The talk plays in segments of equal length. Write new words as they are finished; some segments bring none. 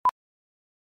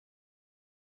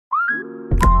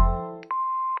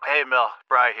Hey, Mel.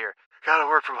 Bri here. Gotta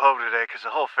work from home today because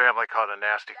the whole family caught a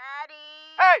nasty... Daddy!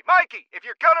 Hey, Mikey! If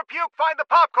you're gonna puke, find the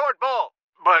popcorn bowl!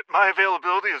 But my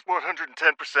availability is 110%.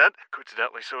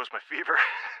 Coincidentally, so is my fever.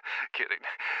 Kidding.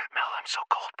 Mel, I'm so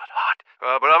cold but hot.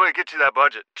 But I'm gonna get you that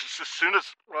budget just as soon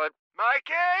as...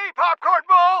 Mikey! Popcorn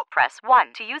bowl! Press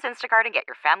 1 to use Instacart and get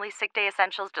your family's sick day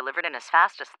essentials delivered in as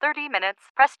fast as 30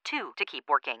 minutes. Press 2 to keep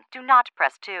working. Do not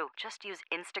press 2. Just use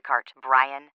Instacart,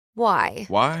 Brian. Why?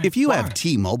 Why? If you have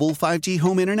T-Mobile 5G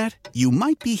home internet, you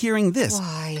might be hearing this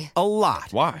Why? a lot.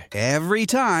 Why? Every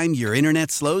time your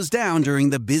internet slows down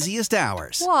during the busiest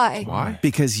hours. Why? Why?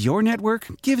 Because your network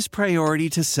gives priority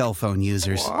to cell phone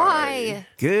users. Why?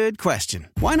 Good question.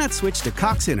 Why not switch to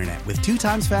Cox Internet with 2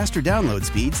 times faster download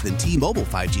speeds than T-Mobile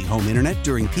 5G home internet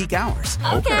during peak hours?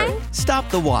 Okay. Stop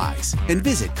the whys and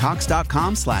visit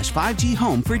cox.com/5G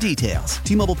home for details.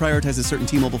 T-Mobile prioritizes certain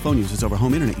T-Mobile phone users over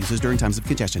home internet users during times of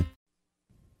congestion.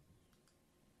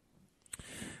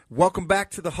 Welcome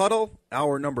back to the Huddle,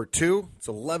 hour number 2. It's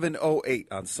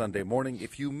 11:08 on Sunday morning.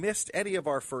 If you missed any of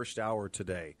our first hour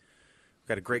today, we've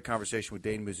got a great conversation with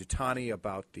Dane Mizutani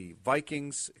about the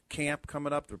Vikings camp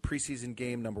coming up, the preseason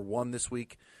game number 1 this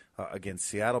week against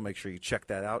Seattle. Make sure you check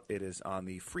that out. It is on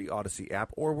the free Odyssey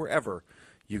app or wherever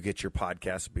you get your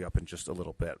podcasts. It'll be up in just a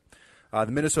little bit. The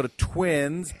Minnesota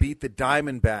Twins beat the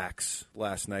Diamondbacks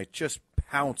last night, just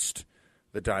pounced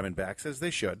the Diamondbacks, as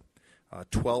they should.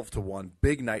 12-1.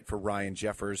 Big night for Ryan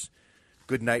Jeffers.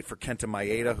 Good night for Kenta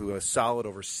Maeda, who was solid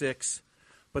over 6.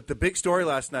 But the big story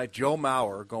last night, Joe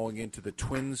Mauer going into the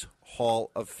Twins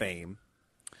Hall of Fame.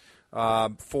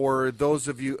 For those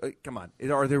of you, come on,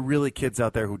 are there really kids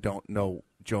out there who don't know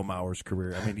Joe Mauer's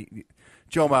career? I mean,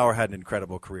 Joe Mauer had an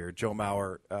incredible career. Joe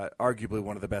Mauer, arguably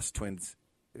one of the best Twins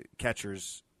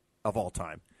catchers of all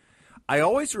time. I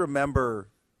always remember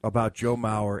about Joe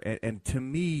Mauer, and to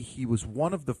me, he was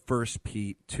one of the first,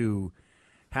 Pete, to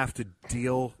have to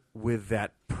deal with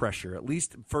that pressure, at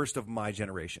least first of my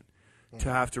generation, to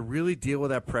have to really deal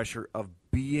with that pressure of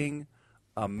being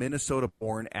a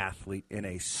Minnesota-born athlete in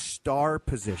a star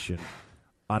position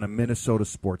on a Minnesota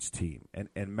sports team. And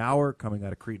Mauer, coming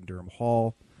out of Cretin-Durham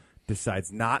Hall,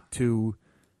 decides not to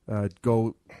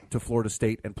go to Florida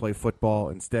State and play football.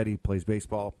 Instead, he plays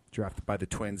baseball, drafted by the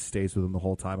Twins, stays with them the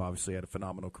whole time, obviously had a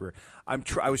phenomenal career.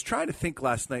 I was trying to think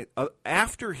last night,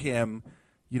 after him,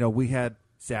 we had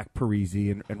Zach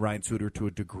Parise and Ryan Suter to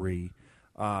a degree.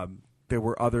 There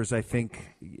were others, I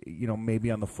think,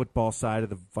 maybe on the football side of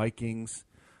the Vikings.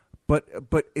 But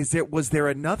was there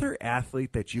another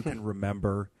athlete that you can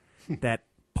remember that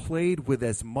played with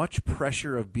as much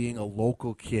pressure of being a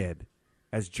local kid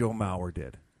as Joe Mauer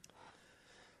did?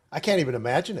 I can't even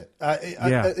imagine it.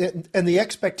 And the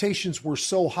expectations were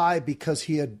so high because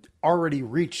he had already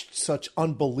reached such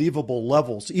unbelievable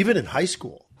levels, even in high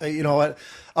school. A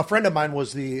friend of mine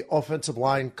was the offensive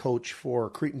line coach for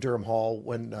Cretin-Durham Hall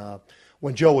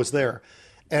when Joe was there.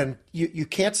 And you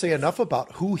can't say enough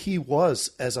about who he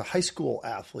was as a high school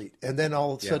athlete. And then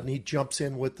all of a sudden he jumps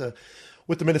in with the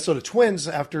Minnesota Twins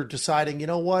after deciding,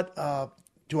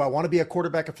 do I want to be a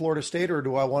quarterback at Florida State or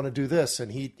do I want to do this?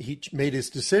 And he made his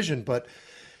decision. But,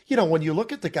 when you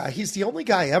look at the guy, he's the only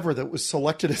guy ever that was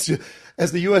selected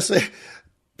as the USA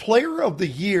Player of the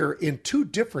Year in 2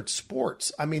 different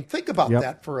sports. I mean, think about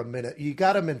that for a minute. You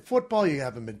got him in football, you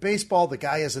have him in baseball. The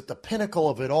guy is at the pinnacle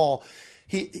of it all.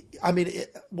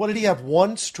 What did he have?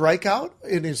 1 strikeout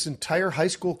in his entire high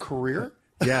school career?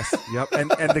 Yes, yep. And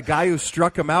the guy who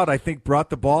struck him out, I think, brought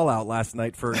the ball out last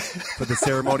night for the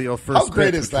ceremonial first pitch. How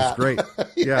great is that? Great.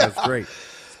 Yeah, it's great.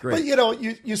 It's great. But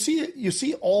you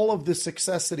see all of the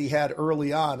success that he had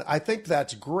early on. I think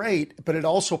that's great, but it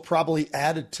also probably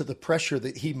added to the pressure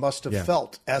that he must have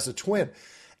felt as a Twin.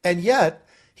 And yet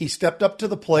he stepped up to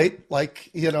the plate like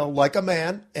a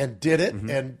man and did it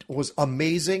and was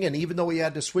amazing. And even though he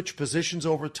had to switch positions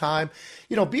over time,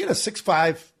 being a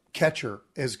 6'5" catcher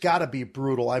has got to be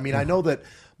brutal. I mean, I know that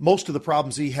most of the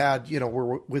problems he had,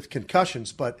 were with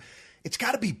concussions, but it's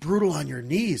got to be brutal on your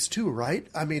knees too, right?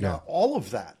 I mean, all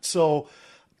of that. So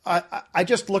I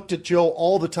just looked at Joe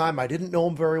all the time. I didn't know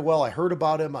him very well. I heard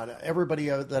about him. Everybody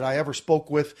that I ever spoke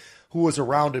with who was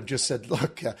around him just said,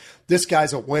 look, this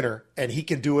guy's a winner and he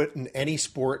can do it in any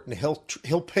sport and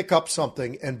he'll pick up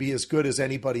something and be as good as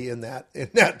anybody in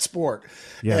that sport.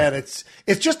 Yeah. And it's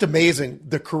just amazing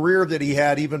the career that he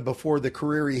had even before the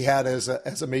career he had as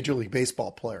a Major League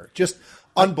Baseball player. Just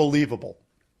unbelievable.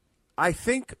 I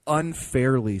think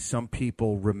unfairly some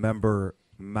people remember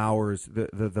Mauer's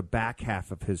the back half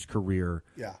of his career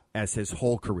as his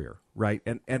whole career, right?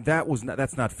 And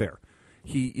that's not fair.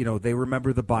 They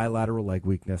remember the bilateral leg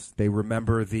weakness. They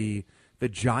remember the the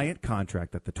giant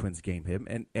contract that the Twins gave him,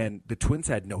 and the Twins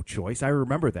had no choice. I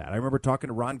remember that. I remember talking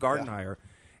to Ron Gardenhire,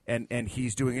 and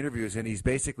he's doing interviews, and he's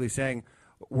basically saying,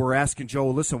 we're asking Joe,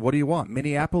 listen, what do you want,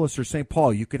 Minneapolis or St.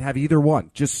 Paul? You can have either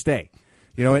one. Just stay.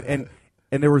 And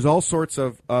there was all sorts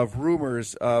of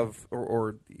rumors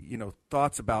or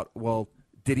thoughts about, well,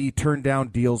 did he turn down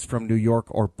deals from New York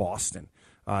or Boston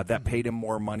that paid him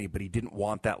more money, but he didn't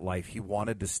want that life. He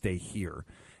wanted to stay here.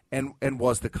 And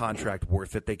was the contract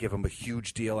worth it? They give him a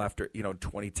huge deal after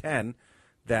 2010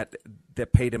 that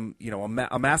paid him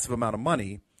a massive amount of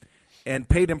money and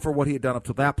paid him for what he had done up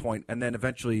to that point. And then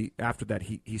eventually after that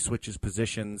he switches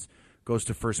positions, goes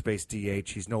to first base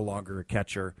DH. He's no longer a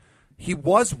catcher. He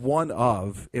was one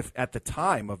of, if at the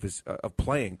time of his of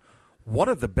playing, one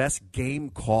of the best game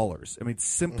callers. I mean,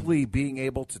 simply being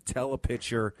able to tell a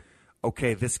pitcher,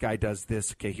 okay, this guy does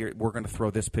this. Okay, here we're going to throw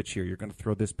this pitch here. You're going to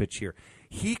throw this pitch here.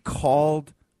 He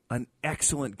called an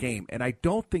excellent game, and I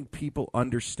don't think people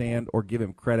understand or give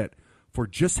him credit for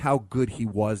just how good he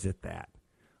was at that.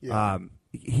 Yeah.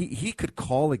 He could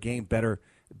call a game better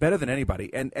than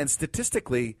anybody, and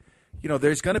statistically,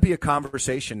 there's going to be a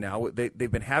conversation now.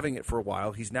 They've been having it for a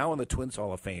while. He's now in the Twins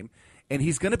Hall of Fame, and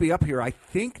he's going to be up here. I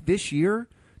think this year.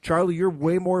 Charlie, you're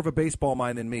way more of a baseball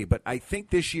mind than me, but I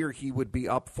think this year he would be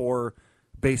up for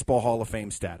Baseball Hall of Fame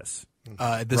status.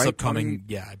 This upcoming,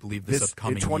 I believe this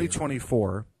upcoming in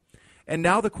 2024. Year. And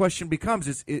now the question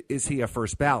becomes: is he a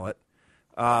first ballot?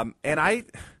 And I,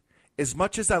 as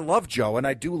much as I love Joe, and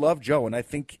I do love Joe, and I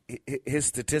think his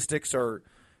statistics are,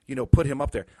 put him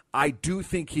up there. I do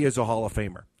think he is a Hall of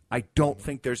Famer. I don't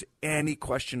think there's any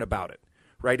question about it.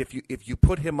 Right? If you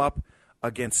put him up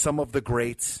against some of the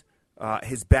greats.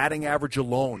 His batting average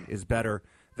alone is better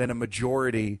than a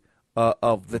majority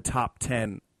of the top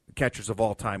 10 catchers of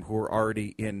all time who are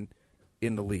already in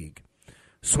the league.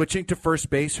 Switching to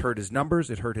first base hurt his numbers.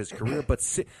 It hurt his career.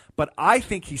 But I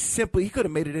think he could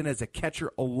have made it in as a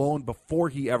catcher alone before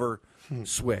he ever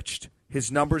switched.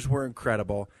 His numbers were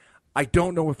incredible. I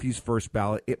don't know if he's first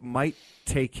ballot. It might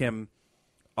take him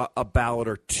a ballot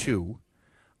or two.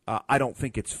 I don't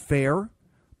think it's fair,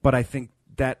 but I think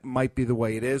that might be the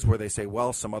way it is, where they say,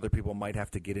 well, some other people might have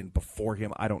to get in before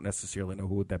him. I don't necessarily know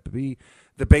who would that be.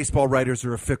 The baseball writers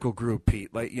are a fickle group,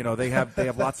 Pete. They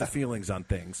have lots of feelings on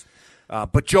things.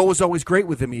 But Joe was always great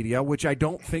with the media, which I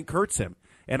don't think hurts him.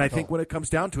 And I think when it comes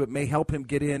down to it, may help him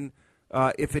get in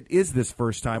if it is this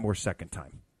first time or second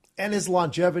time. And his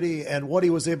longevity and what he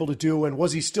was able to do, and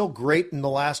was he still great in the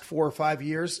last 4 or 5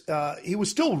 years? He was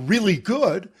still really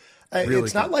good.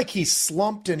 It's not like he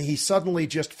slumped and he suddenly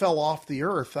just fell off the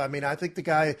earth. I mean, I think the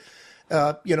guy,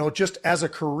 just as a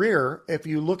career, if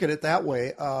you look at it that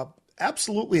way,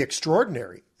 absolutely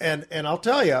extraordinary. And I'll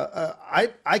tell you,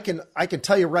 I can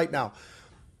tell you right now,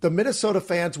 the Minnesota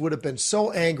fans would have been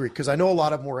so angry, because I know a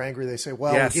lot of them were angry. They say,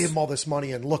 well, we gave him all this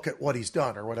money and look at what he's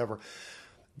done or whatever.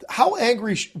 How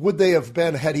angry would they have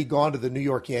been had he gone to the New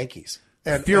York Yankees?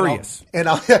 And furious. And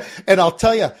I'll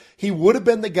tell you, he would have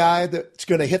been the guy that's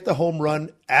going to hit the home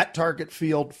run at Target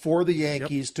Field for the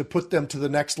Yankees to put them to the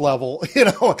next level,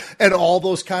 and all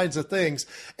those kinds of things.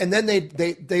 And then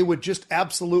they would just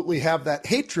absolutely have that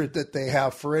hatred that they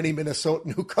have for any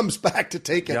Minnesotan who comes back to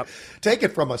take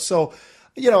it from us. So,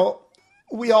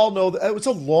 we all know that it was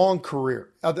a long career.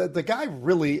 The guy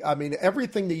really, I mean,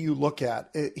 everything that you look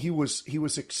at, he was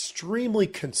extremely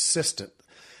consistent.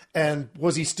 And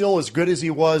was he still as good as he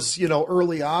was,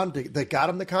 early on that got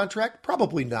him the contract?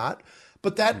 Probably not.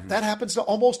 But that happens to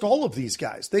almost all of these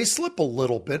guys. They slip a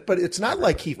little bit, but it's not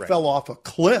like he fell off a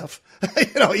cliff.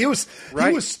 He was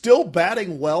still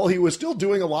batting well. He was still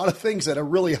doing a lot of things at a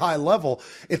really high level.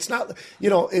 It's not,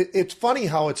 it's funny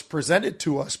how it's presented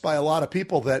to us by a lot of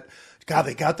people that, God,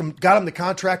 they got him the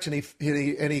contract and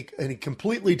he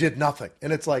completely did nothing.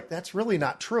 And it's like, that's really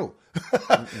not true.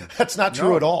 That's not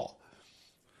true at all.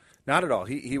 Not at all.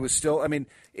 He was still, I mean,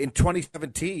 in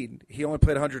 2017, he only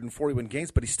played 141 games,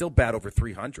 but he still batted over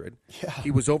 300. Yeah. He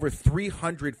was over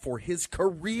 300 for his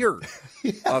career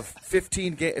of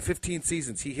 15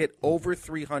 seasons. He hit over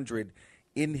 300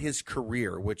 in his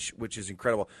career, which is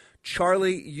incredible.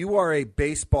 Charlie, you are a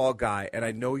baseball guy, and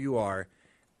I know you are.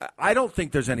 I don't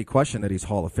think there's any question that he's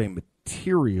Hall of Fame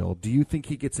material. Do you think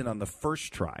he gets in on the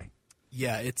first try?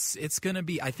 Yeah, it's going to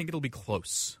be, I think it'll be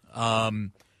close.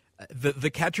 The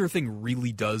catcher thing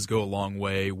really does go a long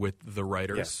way with the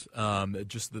writers. Yeah.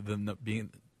 Just the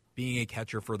being a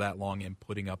catcher for that long and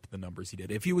putting up the numbers he did.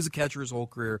 If he was a catcher his whole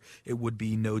career, it would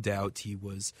be no doubt he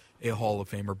was a Hall of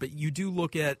Famer. But you do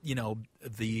look at,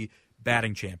 the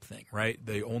batting champ thing, right?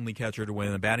 The only catcher to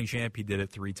win the batting champ, he did it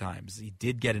 3 times. He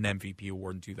did get an MVP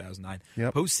award in 2009.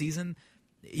 Yep. Postseason,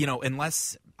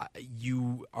 unless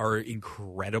you are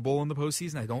incredible in the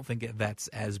postseason, I don't think that's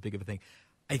as big of a thing.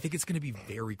 I think it's going to be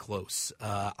very close.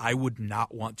 I would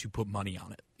not want to put money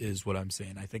on it, is what I'm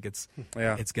saying. I think it's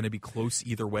going to be close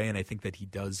either way, and I think that he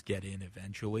does get in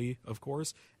eventually, of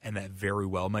course, and that very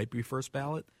well might be first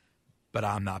ballot, but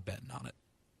I'm not betting on it.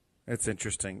 That's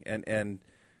interesting. And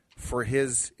for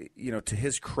his, to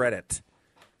his credit,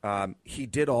 he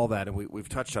did all that, and we've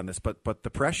touched on this, but the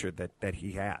pressure that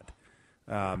he had.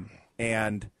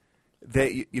 And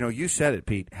that, you said it,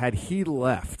 Pete, had he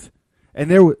left, and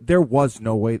there was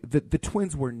no way, the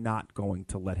Twins were not going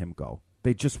to let him go.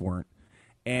 They just weren't.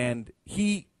 And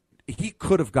he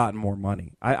could have gotten more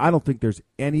money. I don't think there's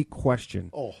any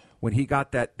question. When he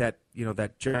got that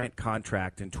giant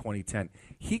contract in 2010,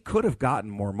 he could have gotten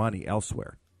more money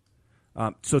elsewhere.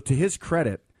 So to his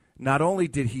credit, not only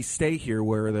did he stay here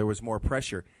where there was more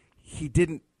pressure, he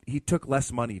took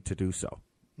less money to do so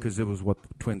because it was what the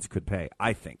Twins could pay.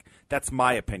 I think that's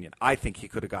my opinion. I think he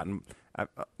could have gotten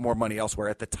more money elsewhere.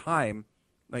 At the time,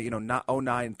 not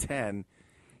 09-10,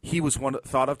 he was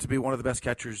thought of to be one of the best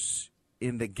catchers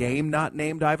in the game. Not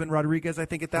named Ivan Rodriguez, I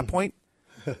think, at that point.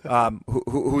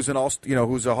 Who's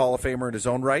who's a Hall of Famer in his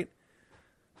own right,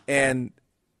 and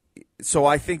so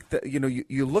I think that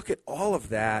you look at all of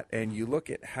that and you look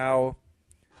at how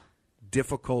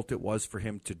difficult it was for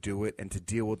him to do it and to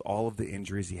deal with all of the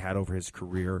injuries he had over his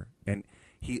career, and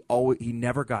he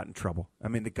never got in trouble. I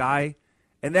mean, the guy,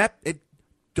 and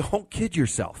don't kid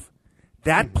yourself,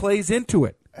 that plays into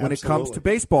it when it comes to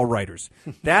baseball writers.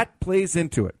 That plays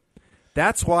into it.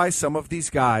 That's why some of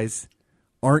these guys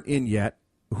aren't in yet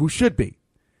who should be.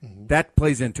 That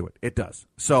plays into it. It does.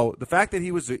 So the fact that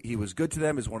he was good to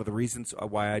them is one of the reasons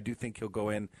why I do think he'll go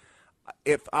in.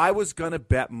 If I was going to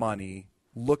bet money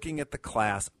looking at the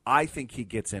class, I think he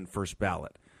gets in first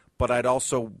ballot. But I'd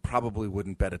also probably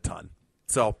wouldn't bet a ton.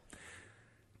 So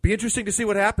be interesting to see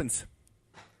what happens.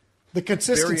 The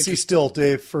consistency still,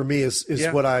 Dave, for me is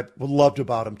what I loved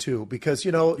about him too, because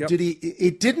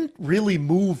it didn't really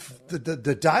move.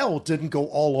 The dial didn't go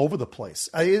all over the place.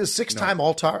 He is a 6-time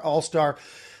All-Star.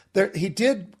 He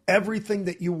did everything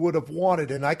that you would have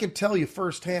wanted, and I can tell you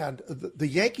firsthand, the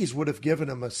Yankees would have given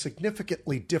him a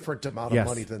significantly different amount of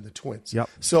money than the Twins. Yep.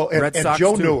 So and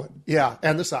Joe knew it. Yeah,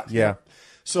 and the Sox. Yeah.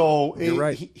 So You're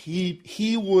right.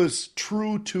 he was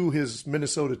true to his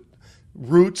Minnesota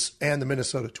roots and the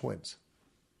Minnesota Twins.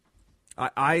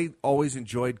 I always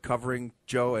enjoyed covering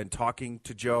Joe and talking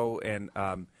to Joe, and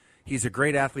he's a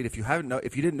great athlete. If you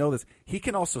didn't know this, he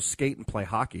can also skate and play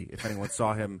hockey. If anyone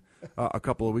saw him a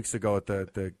couple of weeks ago at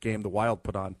the game the Wild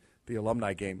put on, the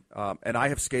alumni game, and I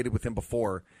have skated with him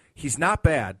before. He's not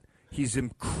bad. He's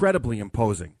incredibly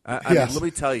imposing. I mean, let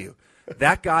me tell you,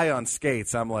 that guy on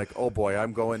skates, I'm like, oh boy,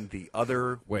 I'm going the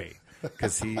other way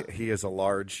because he is a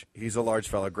large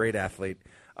fella, great athlete.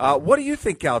 What do you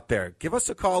think out there? Give us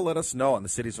a call. Let us know on the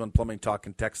City's One Plumbing Talk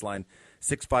and Text line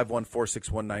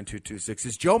 651-461-9226.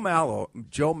 Is Joe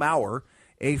Mauer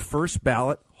a first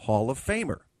ballot Hall of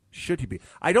Famer? Should he be?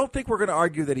 I don't think we're going to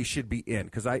argue that he should be in,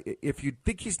 because if you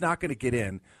think he's not going to get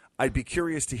in, I'd be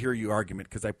curious to hear your argument,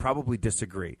 because I probably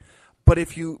disagree. But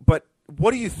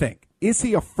what do you think? Is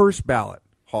he a first ballot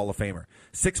Hall of Famer?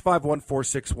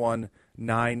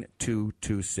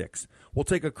 651-461-9226. We'll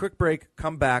take a quick break,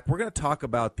 come back. We're going to talk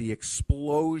about the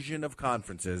explosion of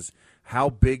conferences, how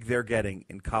big they're getting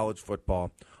in college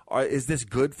football. Is this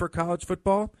good for college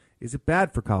football? Is it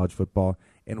bad for college football?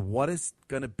 And what is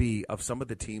going to be of some of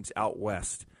the teams out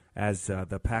west as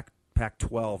the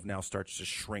Pac-12 now starts to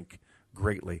shrink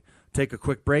greatly? Take a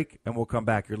quick break, and we'll come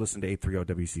back. You're listening to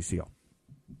 830 WCCO.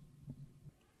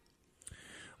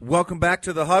 Welcome back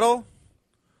to the Huddle.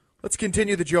 Let's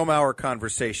continue the Joe Mauer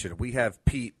conversation. We have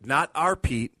Pete, not our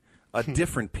Pete, a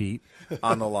different Pete,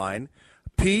 on the line.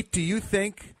 Pete, do you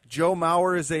think Joe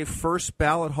Mauer is a first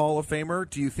ballot Hall of Famer?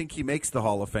 Do you think he makes the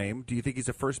Hall of Fame? Do you think he's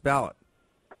a first ballot?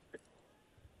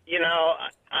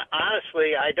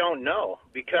 Honestly, I don't know,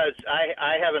 because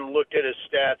I haven't looked at his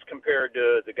stats compared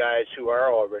to the guys who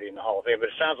are already in the Hall of Fame, but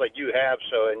it sounds like you have,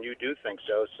 and you do think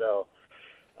so. So,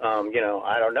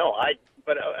 I don't know.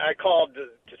 But I called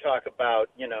to talk about,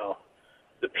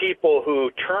 the people who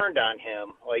turned on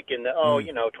him, like in the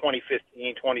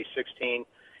 2015, 2016.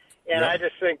 And I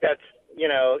just think that's,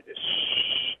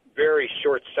 very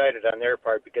short-sighted on their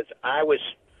part, because I've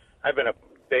been a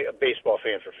baseball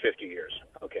fan for 50 years.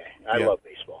 Okay, I love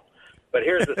baseball. But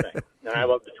here's the thing, and I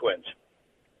love the Twins.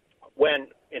 When,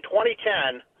 in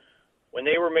 2010, when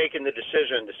they were making the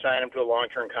decision to sign him to a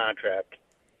long-term contract,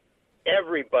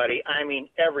 everybody, me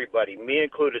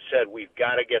included, said, we've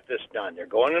got to get this done. They're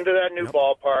going into that new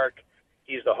ballpark.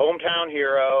 He's the hometown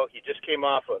hero. He just came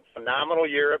off a phenomenal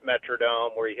year at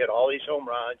Metrodome where he hit all these home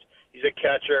runs. He's a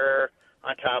catcher.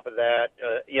 On top of that,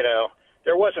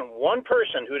 there wasn't one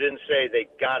person who didn't say they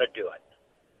got to do it.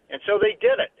 And so they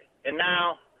did it. And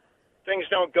now things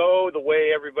don't go the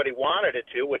way everybody wanted it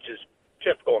to, which is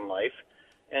typical in life.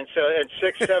 And so,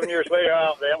 6-7 years later,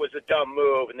 oh, that was a dumb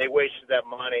move, and they wasted that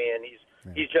money. And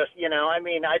he's just,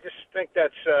 I just think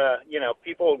that's,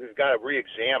 people have got to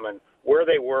reexamine where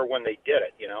they were when they did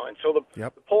it, And so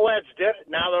the poll ads did it.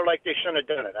 Now they're like they shouldn't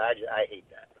have done it. I hate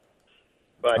that.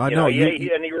 But and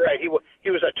you're right. He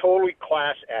was a totally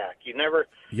class act. You never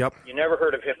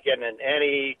heard of him getting in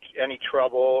any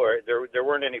trouble, or there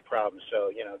weren't any problems.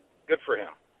 So good for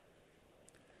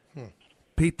him.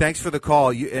 Pete, thanks for the call.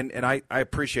 And I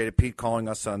appreciate it, Pete, calling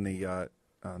us on the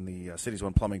Cities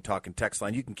One Plumbing Talk and text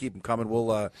line. You can keep them coming.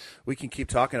 We can keep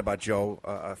talking about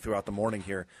Joe throughout the morning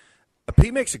here.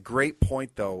 Pete makes a great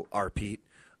point, though, Pete,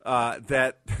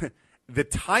 that the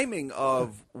timing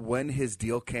of when his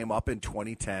deal came up in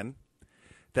 2010,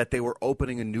 that they were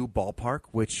opening a new ballpark,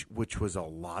 which was a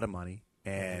lot of money,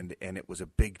 and it was a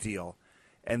big deal.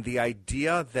 And the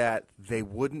idea that they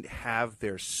wouldn't have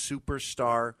their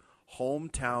superstar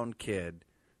hometown kid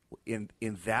in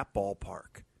that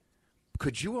ballpark,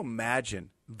 could you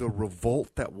imagine the revolt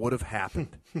that would have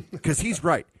happened? Because he's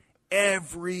right.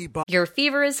 Everybody. Your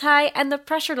fever is high and the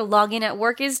pressure to log in at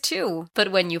work is too.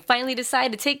 But when you finally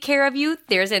decide to take care of you,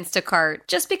 there's Instacart.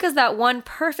 Just because that one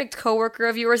perfect coworker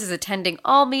of yours is attending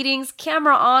all meetings,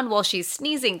 camera on while she's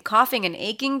sneezing, coughing, and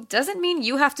aching, doesn't mean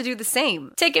you have to do the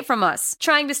same. Take it from us.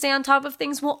 Trying to stay on top of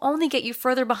things will only get you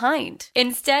further behind.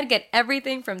 Instead, get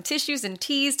everything from tissues and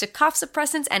teas to cough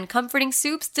suppressants and comforting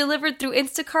soups delivered through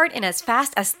Instacart in as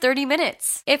fast as 30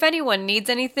 minutes. If anyone needs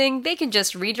anything, they can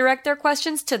just redirect their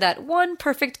questions to that one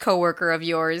perfect coworker of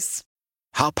yours.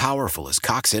 How powerful is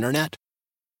Cox Internet?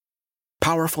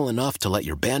 Powerful enough to let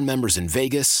your band members in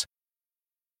Vegas,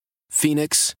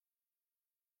 Phoenix,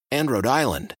 and Rhode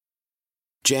Island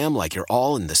jam like you're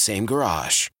all in the same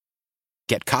garage.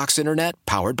 Get Cox Internet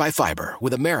powered by fiber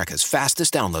with America's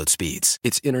fastest download speeds.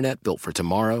 It's internet built for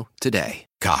tomorrow, today.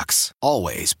 Cox,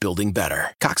 always building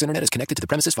better. Cox Internet is connected to the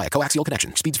premises via coaxial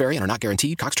connection. Speeds vary and are not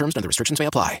guaranteed. Cox terms and other restrictions may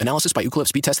apply. Analysis by Ookla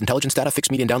Speed Test Intelligence Data.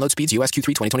 Fixed median download speeds. US Q3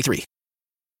 2023.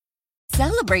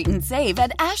 Celebrate and save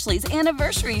at Ashley's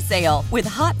Anniversary Sale. With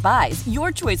Hot Buys, your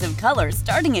choice of colors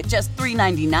starting at just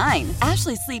 $3.99.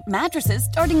 Ashley Sleep mattresses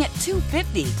starting at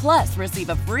 $2.50. Plus, receive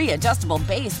a free adjustable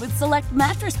base with select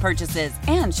mattress purchases.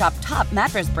 And shop top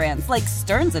mattress brands like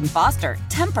Stearns & Foster,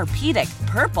 Tempur-Pedic,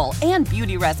 Purple, and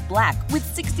Beautyrest Black with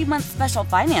 60-month special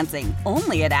financing.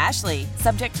 Only at Ashley.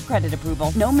 Subject to credit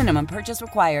approval. No minimum purchase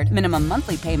required. Minimum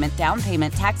monthly payment, down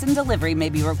payment, tax, and delivery may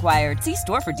be required. See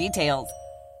store for details.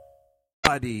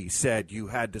 Said you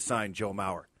had to sign Joe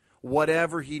Mauer.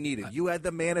 Whatever he needed. You had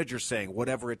the manager saying,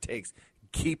 whatever it takes,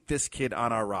 keep this kid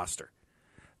on our roster.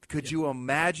 Could you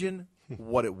imagine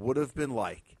what it would have been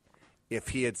like if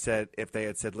they had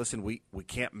said, listen, we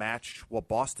can't match what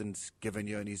Boston's given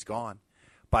you and he's gone.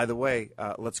 By the way,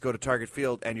 let's go to Target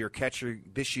Field, and your catcher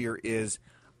this year is,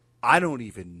 I don't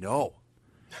even know.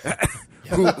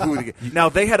 Now,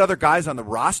 they had other guys on the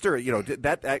roster.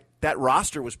 That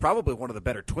roster was probably one of the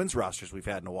better Twins rosters we've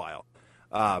had in a while.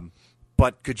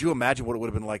 But could you imagine what it would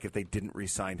have been like if they didn't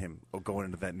re-sign him going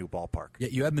into that new ballpark? Yeah,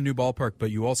 you had the new ballpark, but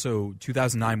you also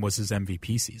 2009 was his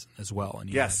MVP season as well.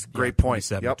 And great point.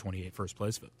 28 first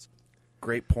place votes.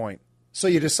 Great point. So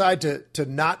you decide to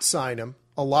not sign him,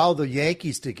 allow the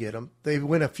Yankees to get him. They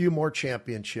win a few more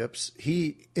championships.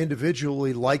 He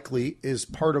individually likely is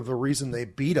part of the reason they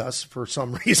beat us for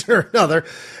some reason or another.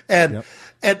 And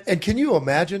can you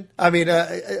imagine? I mean,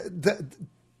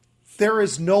 there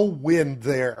is no win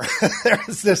there.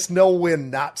 There's just no win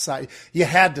not sign. You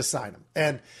had to sign him.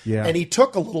 And he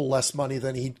took a little less money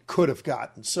than he could have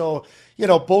gotten. So,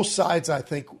 both sides, I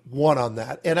think, won on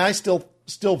that. And I still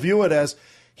view it as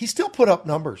he still put up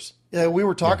numbers. Yeah, we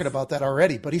were talking about that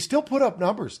already, but he still put up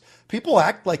numbers. People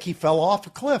act like he fell off a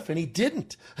cliff, and he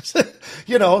didn't. So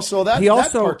that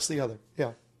part's the other.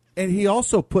 Yeah. And he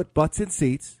also put butts in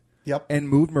seats and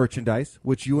moved merchandise,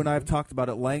 which you and I have talked about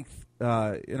at length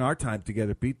in our time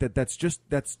together, Pete, that's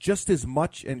just as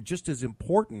much and just as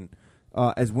important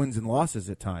as wins and losses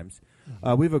at times.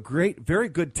 We have a very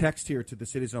good text here to the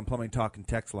Cities on Plumbing Talk and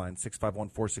text line,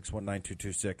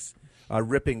 651-461-9226.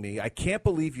 Ripping me. I can't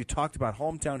believe you talked about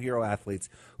hometown hero athletes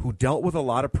who dealt with a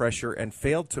lot of pressure and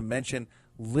failed to mention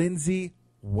Lindsey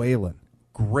Whalen.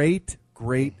 Great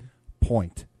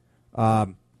point.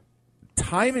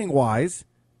 Timing-wise,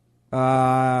 boy,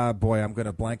 I'm going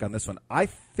to blank on this one. I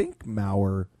think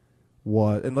Mauer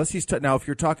was, unless he's now if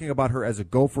you're talking about her as a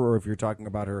Gopher or if you're talking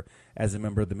about her as a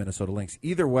member of the Minnesota Lynx,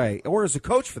 either way, or as a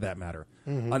coach for that matter,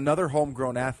 another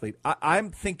homegrown athlete. I'm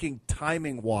thinking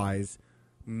timing wise,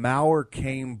 Maurer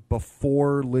came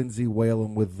before Lindsay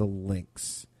Whalen with the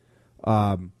Lynx,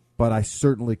 but I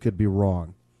certainly could be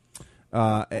wrong.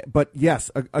 But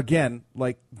yes, again,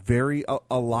 like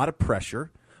a lot of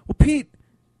pressure. Well, Pete,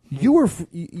 you were,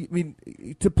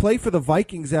 to play for the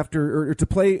Vikings or to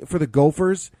play for the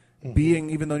Gophers,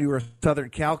 even though you were a Southern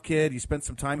Cal kid, you spent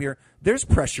some time here. There's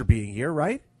pressure being here,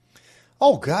 right?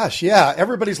 Oh gosh, yeah.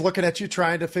 Everybody's looking at you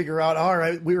trying to figure out, all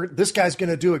right, this guy's going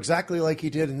to do exactly like he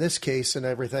did in this case and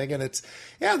everything. And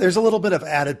there's a little bit of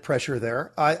added pressure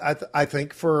there. I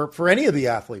think for any of the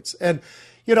athletes. And,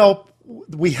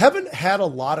 we haven't had a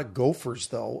lot of Gophers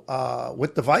though,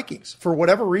 with the Vikings for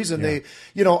whatever reason.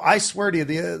 Yeah. I swear to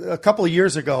you, a couple of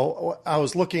years ago, I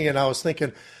was looking and I was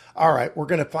thinking, all right, we're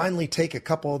going to finally take a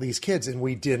couple of these kids, and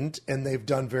we didn't, and they've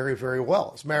done very, very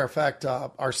well. As a matter of fact,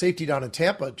 our safety down in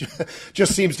Tampa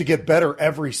just seems to get better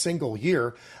every single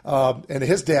year. And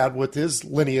his dad, with his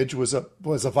lineage, was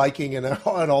a Viking and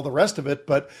all the rest of it.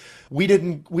 But we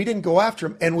didn't go after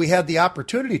him, and we had the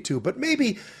opportunity to. But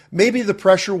maybe the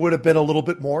pressure would have been a little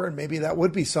bit more, and maybe that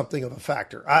would be something of a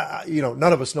factor. None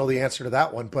of us know the answer to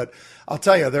that one, but I'll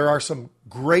tell you, there are some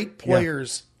great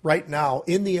players. Yeah. Right now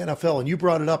in the NFL, and you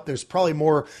brought it up, there's probably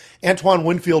more Antoine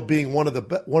Winfield being one of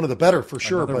the better for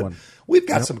sure. But we've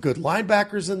got some good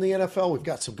linebackers in the NFL. We've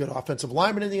got some good offensive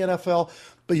linemen in the NFL.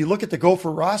 But you look at the Gopher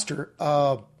roster,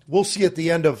 we'll see at the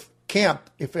end of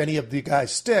camp if any of the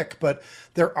guys stick. But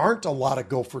there aren't a lot of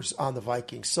Gophers on the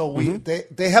Vikings, so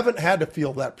they haven't had to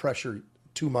feel that pressure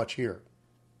too much here.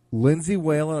 Lindsay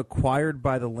Whalen acquired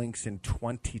by the Lynx in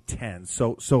 2010,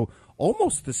 so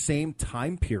almost the same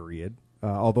time period.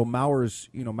 Although Maurer's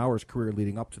career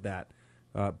leading up to that,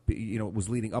 was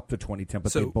leading up to 2010,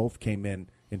 but they both came in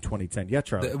 2010. Yeah,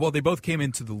 Charlie. They both came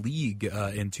into the league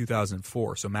in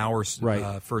 2004. So Maurer's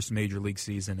first major league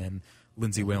season, and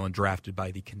Lindsay Whalen drafted by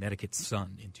the Connecticut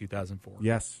Sun in 2004.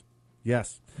 Yes.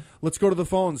 Let's go to the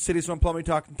phone. Cities One Plumbing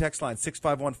Talk and Text Line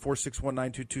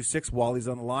 651-461-9226. Wally's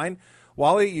on the line.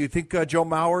 Wally, you think Joe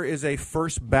Maurer is a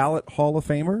first ballot Hall of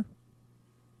Famer?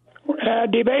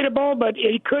 Debatable, but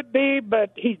he could be,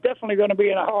 but he's definitely going to be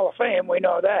in the Hall of Fame. We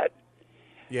know that.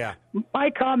 Yeah. My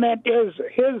comment is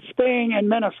his staying in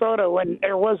Minnesota when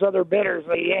there was other bidders,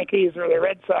 the Yankees or the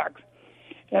Red Sox.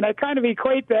 And I kind of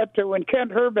equate that to when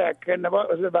Kent Herbeck, in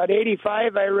about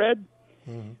 85, I read,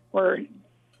 where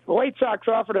the White Sox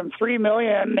offered him $3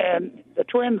 million and the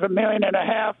Twins $1.5 million,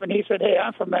 and he said, "Hey,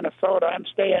 I'm from Minnesota. I'm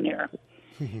staying here."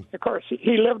 Of course,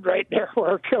 he lived right there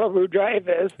where Killaboo Drive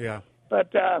is. Yeah.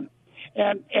 But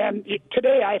and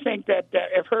today I think that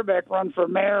if Herbeck run for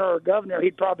mayor or governor,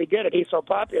 he'd probably get it. He's so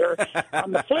popular.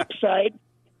 On the flip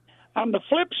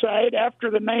side,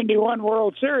 after the '91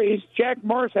 World Series, Jack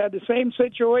Morris had the same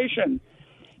situation.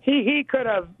 He could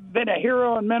have been a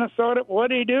hero in Minnesota. What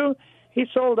did he do? He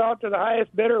sold out to the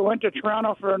highest bidder, went to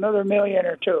Toronto for another $1 million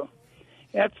or $2 million.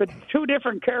 That's two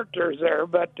different characters there,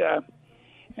 but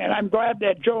and I'm glad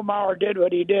that Joe Maurer did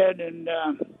what he did, and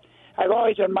I've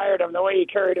always admired him, the way he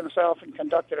carried himself and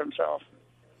conducted himself.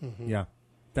 Yeah.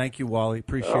 Thank you, Wally.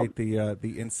 Appreciate the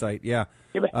insight. Yeah.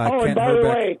 And by the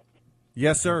way.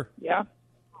 Yes, sir. Yeah.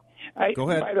 Go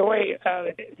ahead. By the way,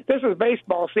 this is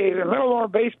baseball season. A little more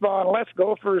baseball and less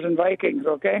Gophers and Vikings,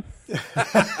 okay?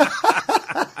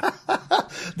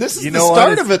 This is the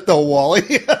start of it, though, Wally.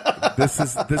 This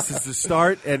is the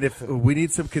start, and if we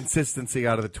need some consistency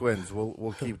out of the Twins,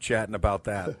 we'll keep chatting about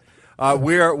that.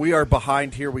 We are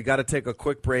behind here. We got to take a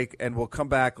quick break, and we'll come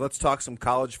back. Let's talk some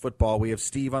college football. We have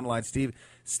Steve on the line. Steve,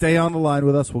 stay on the line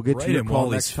with us. We'll get to your call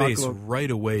Wally's next. Face right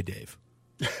away, Dave.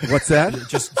 What's that?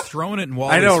 Just throwing it in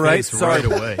Wally's face right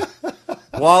away.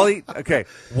 Wally, okay.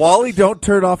 Wally, don't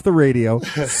turn off the radio.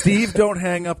 Steve, don't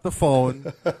hang up the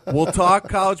phone. We'll talk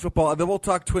college football, and then we'll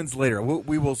talk Twins later.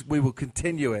 We will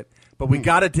continue it, but we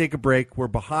got to take a break. We're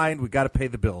behind. We got to pay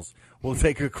the bills. We'll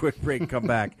take a quick break and come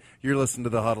back. You're listening to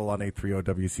The Huddle on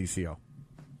 830 WCCO.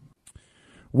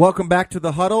 Welcome back to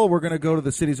The Huddle. We're going to go to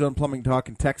the City's Own Plumbing Talk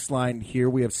and Text Line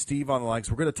here. We have Steve on the line,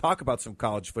 so we're going to talk about some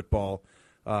college football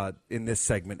in this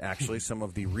segment, actually, some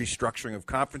of the restructuring of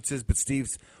conferences, but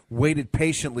Steve's waited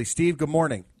patiently. Steve, good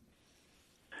morning.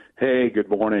 Hey, good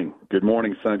morning. Good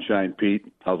morning, Sunshine Pete.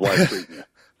 How's life treating you?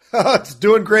 It's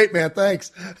doing great, man.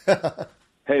 Thanks.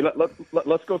 Hey,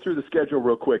 let's go through the schedule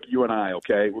real quick, you and I,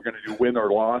 okay? We're going to do win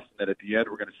or loss, and then at the end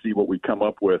we're going to see what we come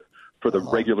up with for the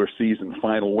regular season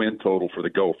final win total for the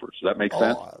Gophers. Does that make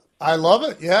sense? I love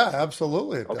it. Yeah,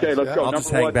 absolutely. Okay, let's go. I'll just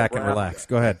hang back and relax.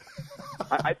 Go ahead.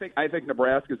 I think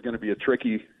Nebraska is going to be a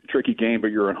tricky game, but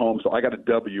you're at home, so I got a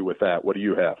W with that. What do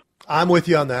you have? I'm with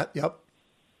you on that. Yep.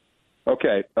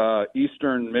 Okay,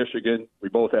 Eastern Michigan, we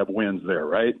both have wins there,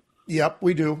 right? Yep,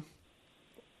 we do.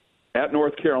 At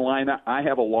North Carolina, I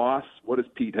have a loss. What does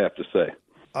Pete have to say?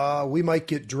 We might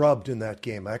get drubbed in that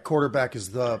game. That quarterback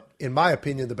is in my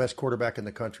opinion, the best quarterback in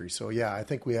the country. So yeah, I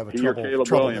think we have trouble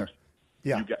Williams.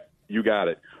 There. Yeah, you got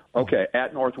it. Okay,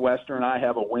 at Northwestern, I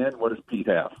have a win. What does Pete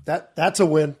have? That's a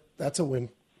win. That's a win.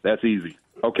 That's easy.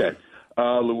 Okay,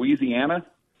 Louisiana,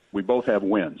 we both have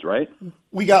wins, right?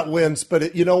 We got wins,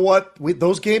 but you know what?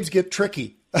 Those games get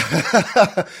tricky.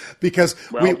 Because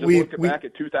we look back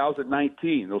at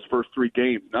 2019, those first 3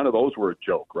 games, none of those were a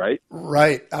joke, right?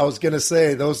 Right. I was going to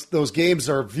say those games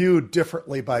are viewed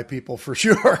differently by people for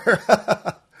sure.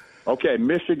 Okay,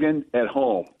 Michigan at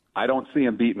home. I don't see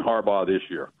them beating Harbaugh this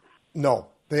year. No,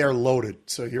 they are loaded.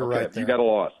 So you're right there. You got a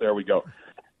loss. There we go.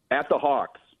 At the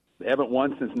Hawks, they haven't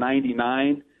won since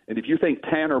 '99. And if you think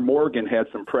Tanner Morgan had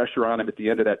some pressure on him at the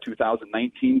end of that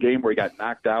 2019 game where he got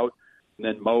knocked out, and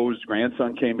then Mo's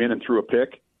grandson came in and threw a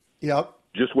pick. Yep.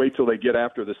 Just wait till they get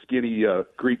after the skinny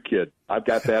Greek kid. I've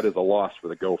got that as a loss for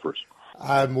the Gophers.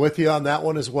 I'm with you on that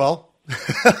one as well.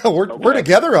 We're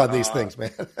together on these things,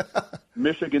 man.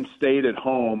 Michigan State at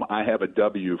home, I have a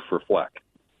W for Fleck.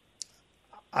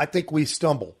 I think we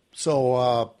stumble.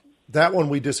 So that one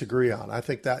we disagree on. I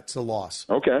think that's a loss.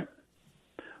 Okay.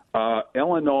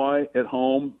 Illinois at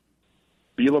home,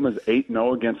 Bielema is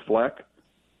 8-0 against Fleck.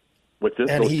 With those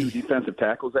 2 defensive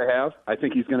tackles they have, I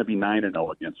think he's going to be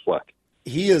 9-0 against Fleck.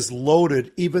 He is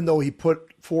loaded, even though he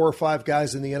put 4 or 5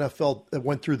 guys in the NFL that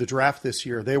went through the draft this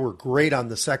year. They were great on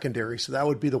the secondary, so that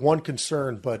would be the one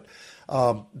concern. But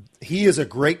he is a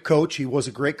great coach. He was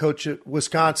a great coach at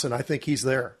Wisconsin. I think he's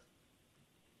there.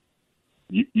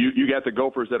 You got the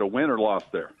Gophers at a win or loss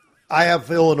there? I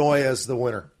have Illinois as the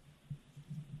winner.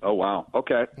 Oh, wow.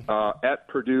 Okay. At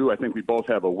Purdue, I think we both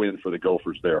have a win for the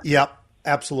Gophers there. Yep.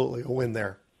 Absolutely, a win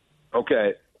there.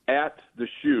 Okay, at the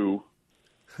Shoe,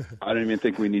 I don't even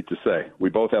think we need to say. We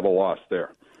both have a loss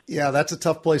there. Yeah, that's a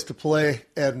tough place to play,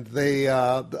 and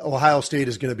Ohio State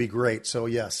is going to be great, so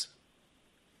yes.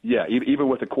 Yeah, even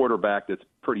with a quarterback that's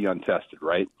pretty untested,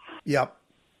 right? Yep,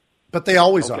 but they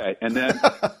always are. Okay, and then,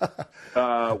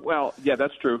 yeah,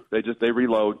 that's true. They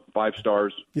reload 5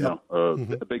 stars, yep.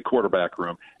 A big quarterback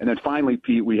room. And then finally,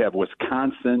 Pete, we have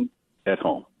Wisconsin at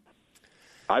home.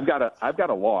 I've got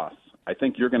a loss. I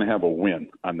think you're going to have a win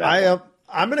on that.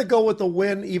 I'm going to go with the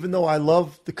win, even though I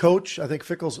love the coach. I think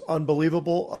Fickell's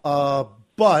unbelievable.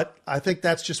 But I think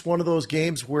that's just one of those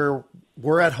games where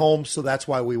we're at home, so that's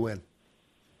why we win.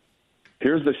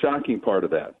 Here's the shocking part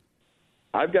of that.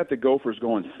 I've got the Gophers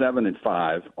going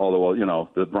 7-5, although,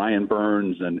 the Brian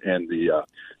Burns and the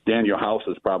Daniel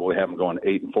Houses probably have them going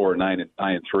 8-4,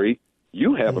 9-3.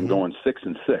 You have them going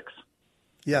 6-6.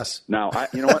 Yes. Now,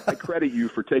 you know what? I credit you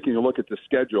for taking a look at the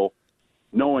schedule,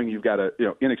 knowing you've got a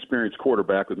inexperienced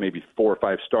quarterback with maybe 4 or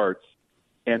 5 starts,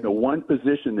 and the one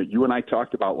position that you and I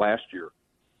talked about last year,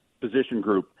 position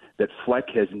group, that Fleck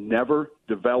has never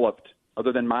developed,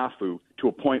 other than Mafu, to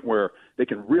a point where they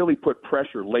can really put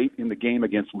pressure late in the game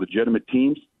against legitimate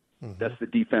teams. Mm-hmm. That's the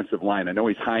defensive line. I know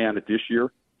he's high on it this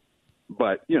year,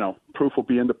 but, proof will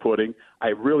be in the pudding. I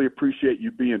really appreciate you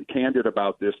being candid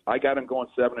about this. I got him going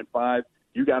 7-5.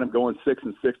 You got them going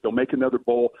 6-6. They'll make another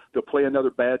bowl. They'll play another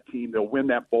bad team. They'll win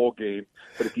that bowl game.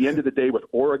 But at the end of the day, with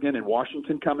Oregon and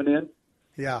Washington coming in,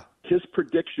 his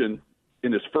prediction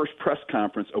in his first press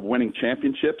conference of winning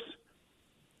championships,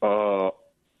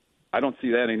 I don't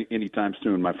see that anytime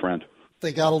soon, my friend.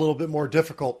 They got a little bit more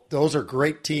difficult. Those are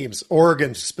great teams.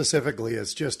 Oregon specifically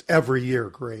is just every year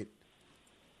great.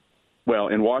 Well,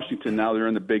 in Washington now they're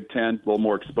in the Big Ten, a little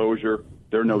more exposure.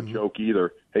 They're no joke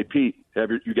either. Hey, Pete,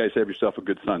 you guys have yourself a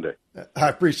good Sunday. I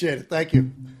appreciate it. Thank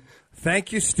you.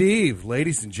 Thank you, Steve.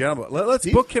 Ladies and gentlemen, let's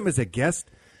book him as a guest.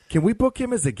 Can we book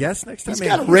him as a guest next time? He's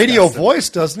got a radio voice,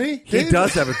 doesn't he? He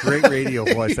does have a great radio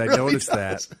voice. I noticed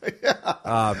that.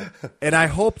 Yeah. And I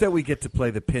hope that we get to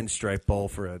play the Pinstripe Bowl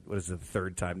for the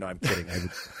 3rd time. No, I'm kidding.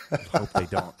 I hope they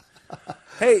don't.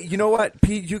 Hey, you know what,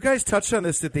 Pete? You guys touched on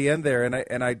this at the end there,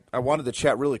 and I wanted to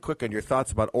chat really quick on your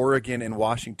thoughts about Oregon and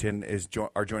Washington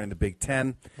are joining the Big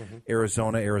Ten,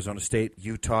 Arizona State,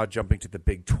 Utah jumping to the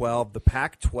Big 12. The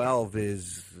Pac-12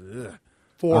 is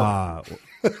 4.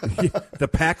 The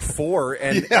Pac-4,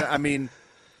 and I mean,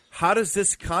 how does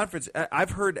this conference?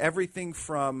 I've heard everything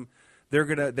from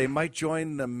they might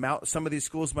join some of these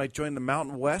schools might join the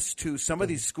Mountain West to some of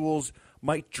these schools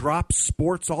might drop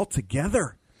sports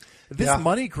altogether. This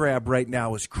money grab right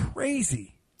now is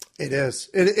crazy. It is.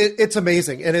 It's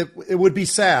amazing, and it would be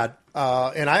sad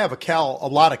And I have a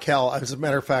lot of Cal. As a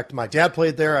matter of fact, my dad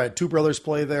played there. I had two brothers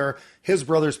play there. His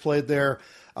brothers played there.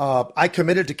 I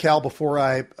committed to Cal before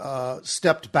I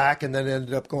stepped back and then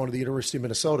ended up going to the University of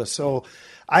Minnesota. So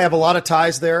I have a lot of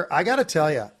ties there. I got to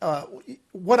tell you,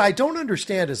 what I don't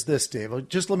understand is this, Dave.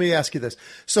 Just let me ask you this.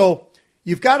 So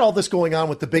you've got all this going on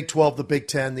with the Big 12, the Big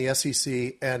 10, the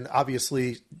SEC, and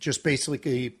obviously just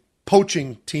basically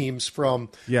poaching teams from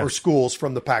or schools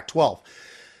from the Pac-12.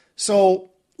 So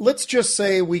let's just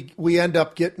say we end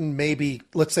up getting maybe,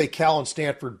 let's say Cal and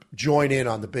Stanford join in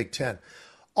on the Big 10.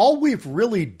 All we've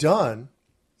really done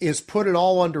is put it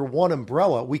all under one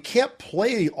umbrella. We can't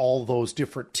play all those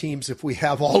different teams if we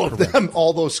have all of them,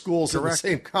 all those schools in the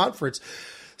same conference.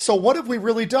 So what have we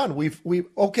really done?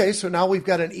 Okay, so now we've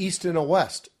got an East and a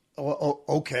West.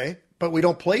 Okay, but we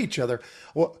don't play each other.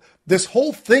 Well, this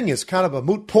whole thing is kind of a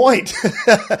moot point.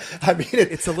 I mean,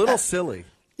 it's a little silly.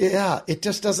 Yeah, it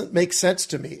just doesn't make sense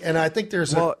to me. And I think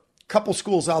there's a couple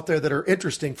schools out there that are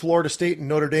interesting. Florida State and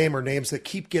Notre Dame are names that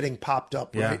keep getting popped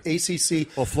up. Right?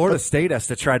 ACC. Well, Florida State has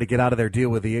to try to get out of their deal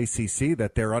with the ACC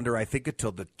that they're under. I think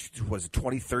until the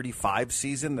 2035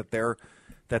 season that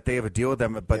they have a deal with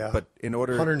them. But in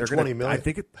order, $120 million. I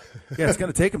think it's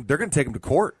going to take them. They're going to take them to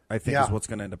court. I think is what's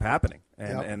going to end up happening,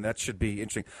 and that should be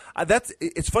interesting.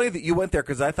 It's funny that you went there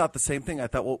because I thought the same thing. I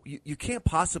thought, well, you can't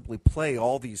possibly play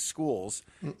all these schools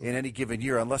in any given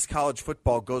year unless college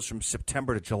football goes from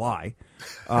September to July,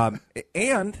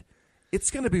 and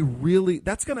it's going to be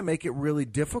that's going to make it really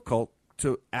difficult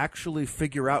to actually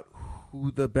figure out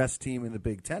who the best team in the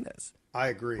Big Ten is. I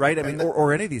agree. Right? I mean,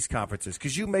 or any of these conferences,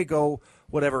 because you may go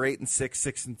whatever 8-6,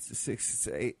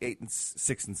 6-6,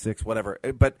 8-6, whatever.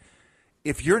 But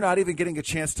if you're not even getting a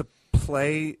chance to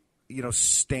play,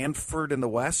 Stanford in the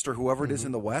West or whoever it is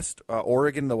in the West,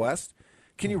 Oregon in the West,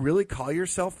 can you really call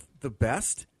yourself the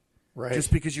best? Right.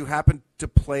 Just because you happen to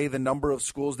play the number of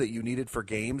schools that you needed for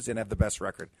games and have the best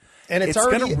record, and it's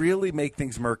going to really make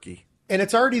things murky. And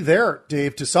it's already there,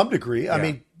 Dave, to some degree. I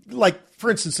mean. Like, for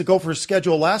instance, the Gopher's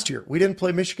schedule last year, we didn't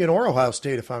play Michigan or Ohio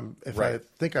State, if I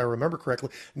think I remember correctly.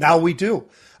 Now we do.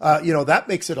 That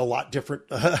makes it a lot different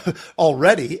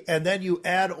already. And then you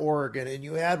add Oregon, and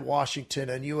you add Washington,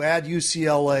 and you add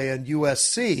UCLA and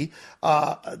USC.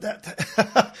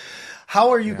 How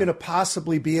are you going to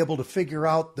possibly be able to figure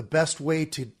out the best way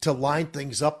to line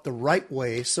things up the right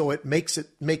way so it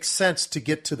makes sense to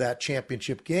get to that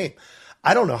championship game?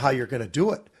 I don't know how you're going to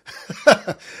do it.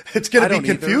 It's going to be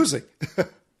confusing.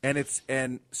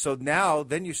 and so now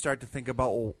then you start to think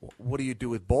about, well, what do you do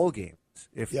with bowl games?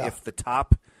 If the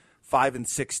top 5 and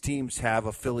 6 teams have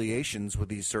affiliations with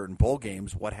these certain bowl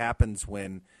games, what happens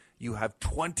when you have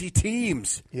 20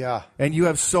 teams? Yeah. And you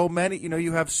have so many,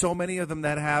 you have so many of them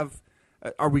that have,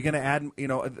 are we going to add,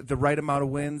 the right amount of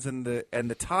wins and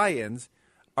the tie-ins?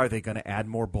 Are they going to add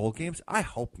more bowl games? I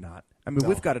hope not. I mean,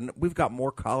 we've got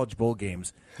more college bowl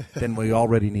games than we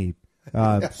already need.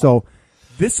 So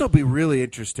this will be really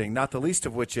interesting. Not the least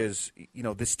of which is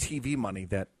this TV money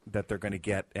that they're going to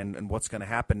get, and what's going to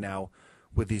happen now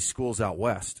with these schools out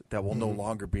west that will no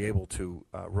longer be able to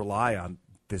rely on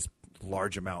this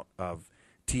large amount of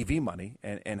TV money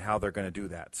and how they're going to do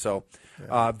that. So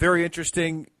very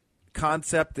interesting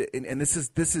concept, and this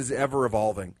is ever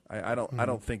evolving. I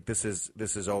don't think this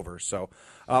is over. So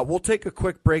we'll take a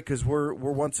quick break because we're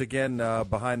once again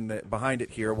behind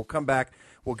it here. We'll come back.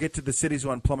 We'll get to the Cities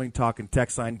One Plumbing Talk and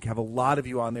text line. Have a lot of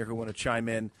you on there who want to chime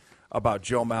in about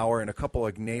Joe Mauer and a couple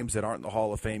of names that aren't in the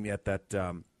Hall of Fame yet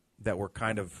that were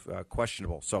kind of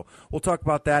questionable. So we'll talk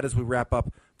about that as we wrap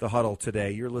up the Huddle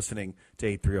today. You're listening to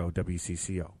 830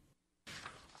 WCCO.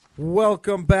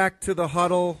 Welcome back to the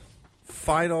Huddle.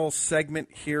 Final segment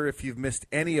here. If you've missed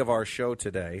any of our show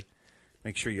today,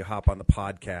 make sure you hop on the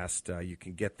podcast. You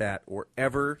can get that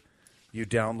wherever you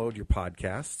download your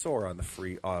podcasts or on the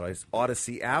free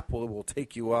Odyssey app. We'll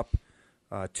take you up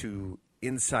to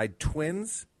Inside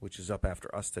Twins, which is up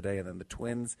after us today, and then the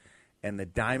Twins and the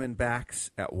Diamondbacks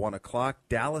at 1 o'clock.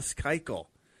 Dallas Keuchel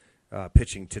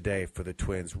pitching today for the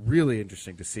Twins. Really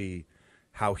interesting to see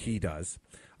how he does.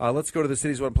 Let's go to the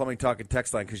Cities One Plumbing Talk and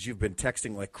text line because you've been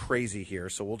texting like crazy here.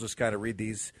 So we'll just kind of read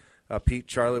these. Pete,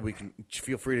 Charlie, we can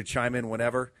feel free to chime in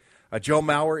whenever. Joe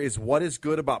Mauer is what is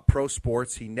good about pro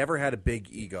sports. He never had a big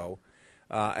ego.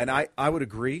 And I would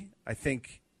agree. I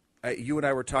think you and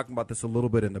I were talking about this a little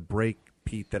bit in the break,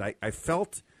 Pete, that I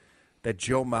felt that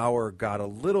Joe Mauer got a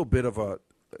little bit of a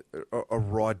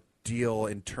raw deal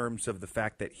in terms of the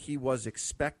fact that he was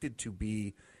expected to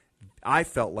be, I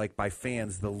felt like by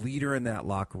fans, the leader in that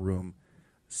locker room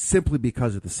simply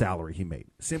because of the salary he made,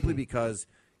 simply because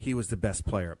he was the best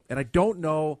player. And I don't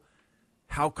know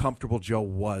how comfortable Joe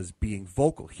was being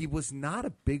vocal. He was not a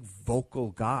big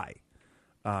vocal guy.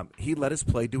 He let us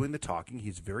play doing the talking.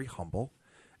 He's very humble.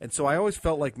 And so I always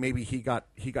felt like maybe he got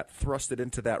thrusted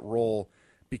into that role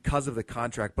because of the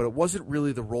contract, but it wasn't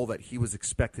really the role that he was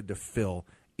expected to fill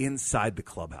inside the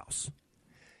clubhouse.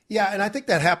 Yeah, and I think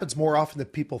that happens more often than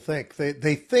people think.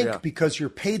 They think because you're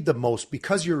paid the most,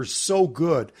 because you're so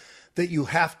good, that you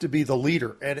have to be the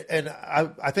leader. And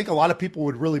I think a lot of people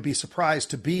would really be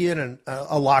surprised to be in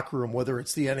a locker room, whether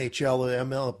it's the NHL, the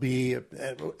MLB,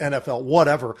 NFL,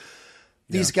 whatever.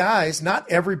 These guys, not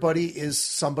everybody is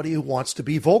somebody who wants to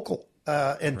be vocal.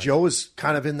 And Joe is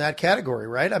kind of in that category,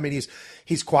 right? I mean,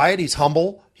 he's quiet, he's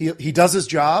humble, he does his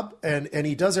job, and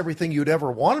he does everything you'd ever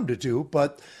want him to do,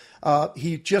 but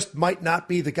he just might not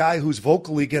be the guy who's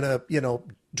vocally going to,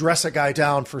 dress a guy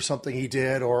down for something he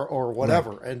did or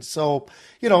whatever. Right. And so,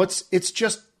 it's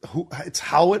just it's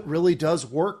how it really does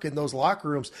work in those locker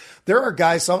rooms. There are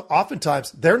guys,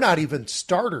 oftentimes they're not even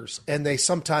starters, and they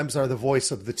sometimes are the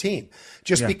voice of the team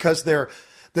just because they're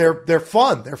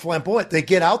fun, they're flamboyant, they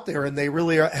get out there and they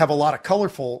really have a lot of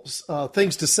colorful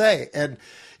things to say. And,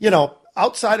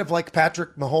 outside of like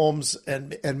Patrick Mahomes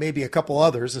and maybe a couple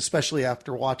others, especially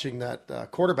after watching that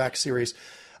quarterback series,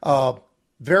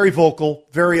 very vocal,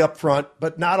 very upfront,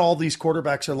 but not all these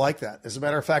quarterbacks are like that. As a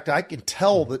matter of fact, I can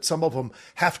tell that some of them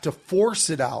have to force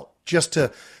it out just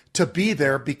to be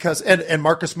there because, and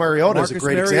Marcus Mariota is a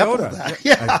great example of that.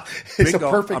 Yeah, it's a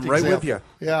perfect example. I'm right with you.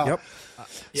 Yeah. Yep.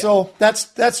 So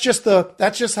that's just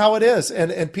how it is.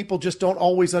 And people just don't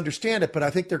always understand it, but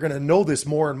I think they're going to know this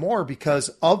more and more because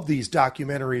of these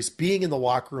documentaries, being in the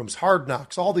locker rooms, Hard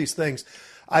Knocks, all these things,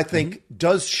 I think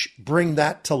does bring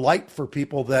that to light for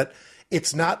people that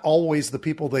it's not always the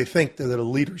people they think that are the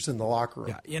leaders in the locker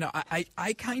room. Yeah,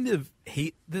 I kind of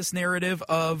hate this narrative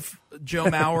of Joe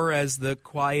Mauer as the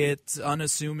quiet,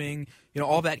 unassuming,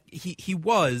 all that he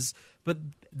was, but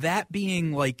that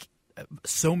being like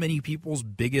so many people's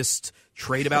biggest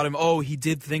trait about him. Oh, he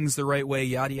did things the right way,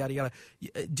 yada, yada, yada.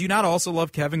 Do you not also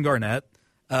love Kevin Garnett?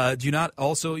 Do you not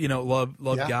also, love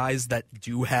guys that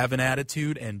do have an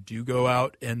attitude and do go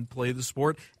out and play the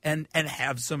sport and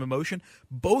have some emotion?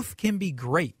 Both can be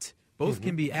great. Both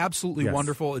can be absolutely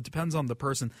wonderful. It depends on the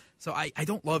person. So I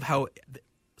don't love how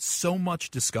so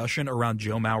much discussion around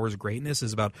Joe Mauer's greatness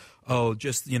is about,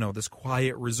 this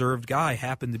quiet, reserved guy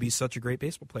happened to be such a great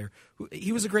baseball player.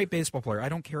 He was a great baseball player. I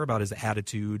don't care about his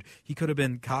attitude. He could have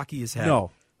been cocky as heck.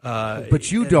 No,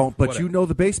 but you don't. But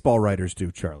the baseball writers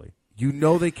do, Charlie.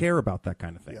 They care about that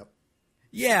kind of thing. Yep.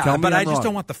 Yeah, but I just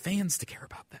don't want the fans to care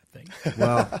about that thing.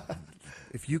 Well,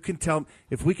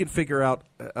 if we can figure out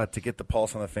to get the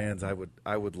pulse on the fans,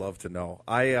 I would love to know.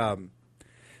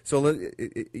 So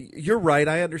you're right.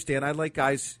 I understand. I like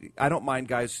guys. I don't mind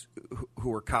guys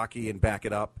who are cocky and back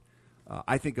it up.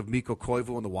 I think of Mikko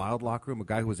Koivu in the Wild locker room, a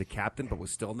guy who was a captain but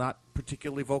was still not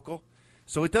particularly vocal.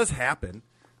 So it does happen.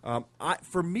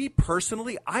 For me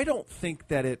personally, I don't think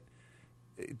that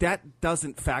that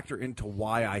doesn't factor into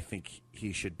why I think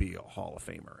he should be a Hall of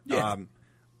Famer. Yeah.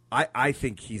 I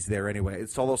think he's there anyway.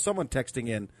 It's although someone texting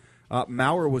in,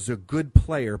 Mauer was a good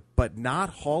player, but not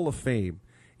Hall of Fame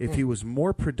if he was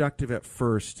more productive at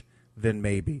first than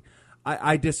maybe.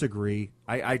 I disagree.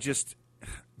 I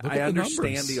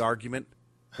understand the argument.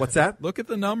 What's that? Look at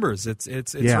the numbers. It's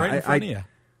right in front of you.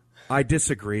 I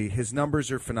disagree. His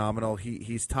numbers are phenomenal.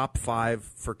 He's top 5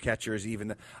 for catchers.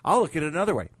 Even I'll look at it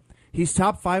another way. He's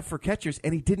top 5 for catchers,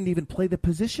 and he didn't even play the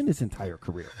position his entire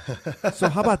career. So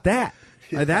how about that?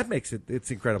 That makes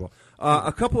it's incredible.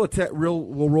 A couple of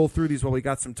we'll roll through these while we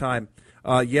got some time.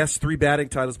 Yes, 3 batting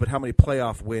titles, but how many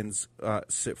playoff wins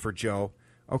sit for Joe?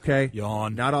 Okay,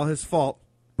 yawn. Not all his fault.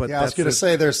 But I was going to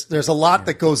say there's a lot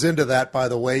that goes into that. By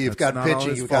the way, you've got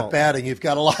pitching, you've got batting, you've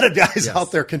got a lot of guys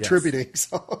out there contributing. Yes.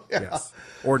 So yes,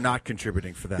 or not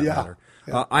contributing for that matter.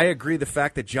 Yeah. I agree. The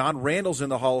fact that John Randall's in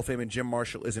the Hall of Fame and Jim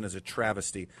Marshall isn't is a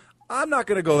travesty. I'm not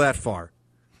going to go that far,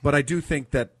 but I do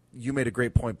think that you made a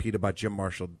great point, Pete, about Jim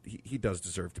Marshall. He does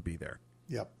deserve to be there.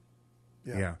 Yep.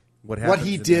 Yeah. What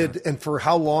he did and for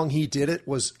how long he did it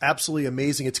was absolutely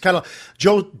amazing. It's kind of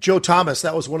Joe Thomas.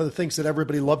 That was one of the things that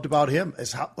everybody loved about him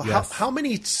is how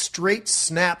many straight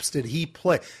snaps did he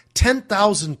play?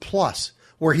 10,000 plus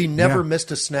where he never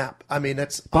missed a snap. I mean,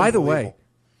 that's by the way.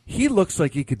 He looks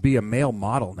like he could be a male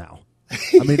model now.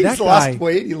 I mean, that guy lost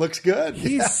weight. He looks good.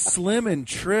 He's slim and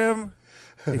trim.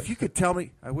 If you could tell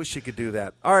me, I wish you could do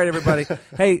that. All right, everybody.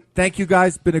 Hey, thank you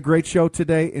guys. Been a great show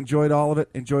today. Enjoyed all of it.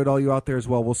 Enjoyed all you out there as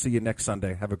well. We'll see you next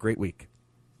Sunday. Have a great week.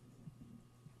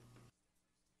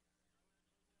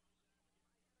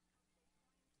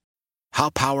 How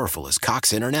powerful is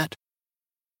Cox Internet?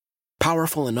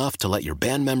 Powerful enough to let your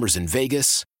band members in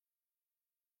Vegas,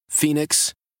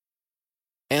 Phoenix,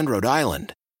 and Rhode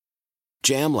Island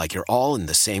jam like you're all in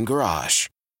the same garage.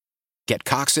 Get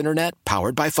Cox Internet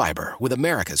powered by fiber with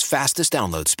America's fastest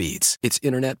download speeds. It's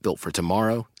internet built for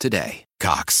tomorrow, today.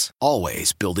 Cox,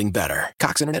 always building better.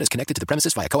 Cox Internet is connected to the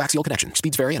premises via coaxial connection.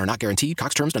 Speeds vary and are not guaranteed.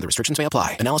 Cox terms and other restrictions may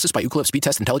apply. Analysis by Ookla Speed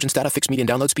Test Intelligence Data. Fixed median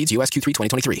download speeds. US Q3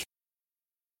 2023.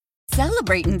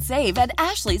 Celebrate and save at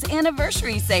Ashley's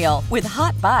Anniversary Sale. With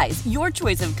Hot Buys, your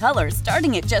choice of colors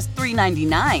starting at just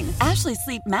 $3.99. Ashley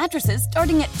Sleep mattresses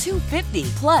starting at $2.50.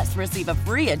 Plus, receive a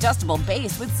free adjustable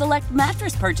base with select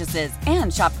mattress purchases.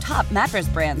 And shop top mattress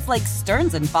brands like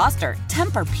Stearns & Foster,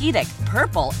 Tempur-Pedic,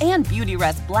 Purple, and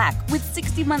Beautyrest Black with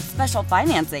 60-month special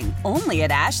financing. Only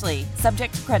at Ashley.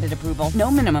 Subject to credit approval. No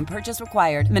minimum purchase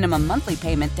required. Minimum monthly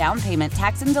payment, down payment,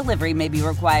 tax, and delivery may be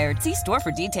required. See store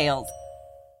for details.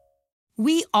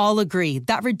 We all agree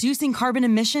that reducing carbon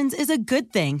emissions is a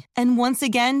good thing. And once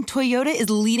again, Toyota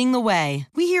is leading the way.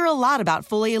 We hear a lot about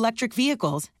fully electric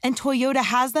vehicles, and Toyota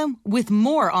has them with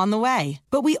more on the way.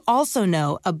 But we also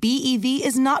know a BEV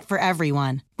is not for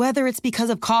everyone, whether it's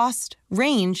because of cost,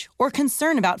 range, or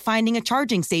concern about finding a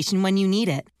charging station when you need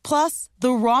it. Plus,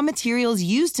 the raw materials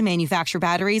used to manufacture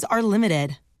batteries are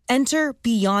limited. Enter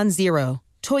Beyond Zero,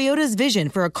 Toyota's vision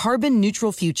for a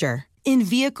carbon-neutral future. In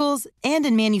vehicles and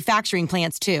in manufacturing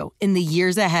plants, too, in the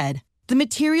years ahead. The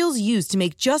materials used to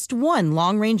make just one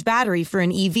long-range battery for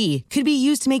an EV could be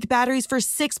used to make batteries for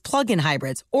 6 plug-in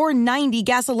hybrids or 90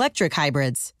 gas-electric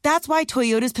hybrids. That's why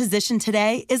Toyota's position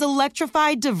today is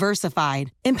electrified,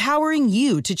 diversified, empowering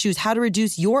you to choose how to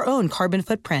reduce your own carbon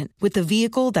footprint with the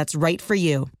vehicle that's right for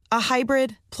you. A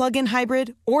hybrid, plug-in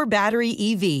hybrid, or battery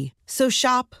EV. So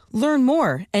shop, learn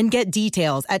more, and get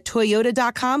details at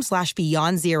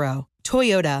toyota.com/beyondzero.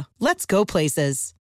 Toyota, let's go places.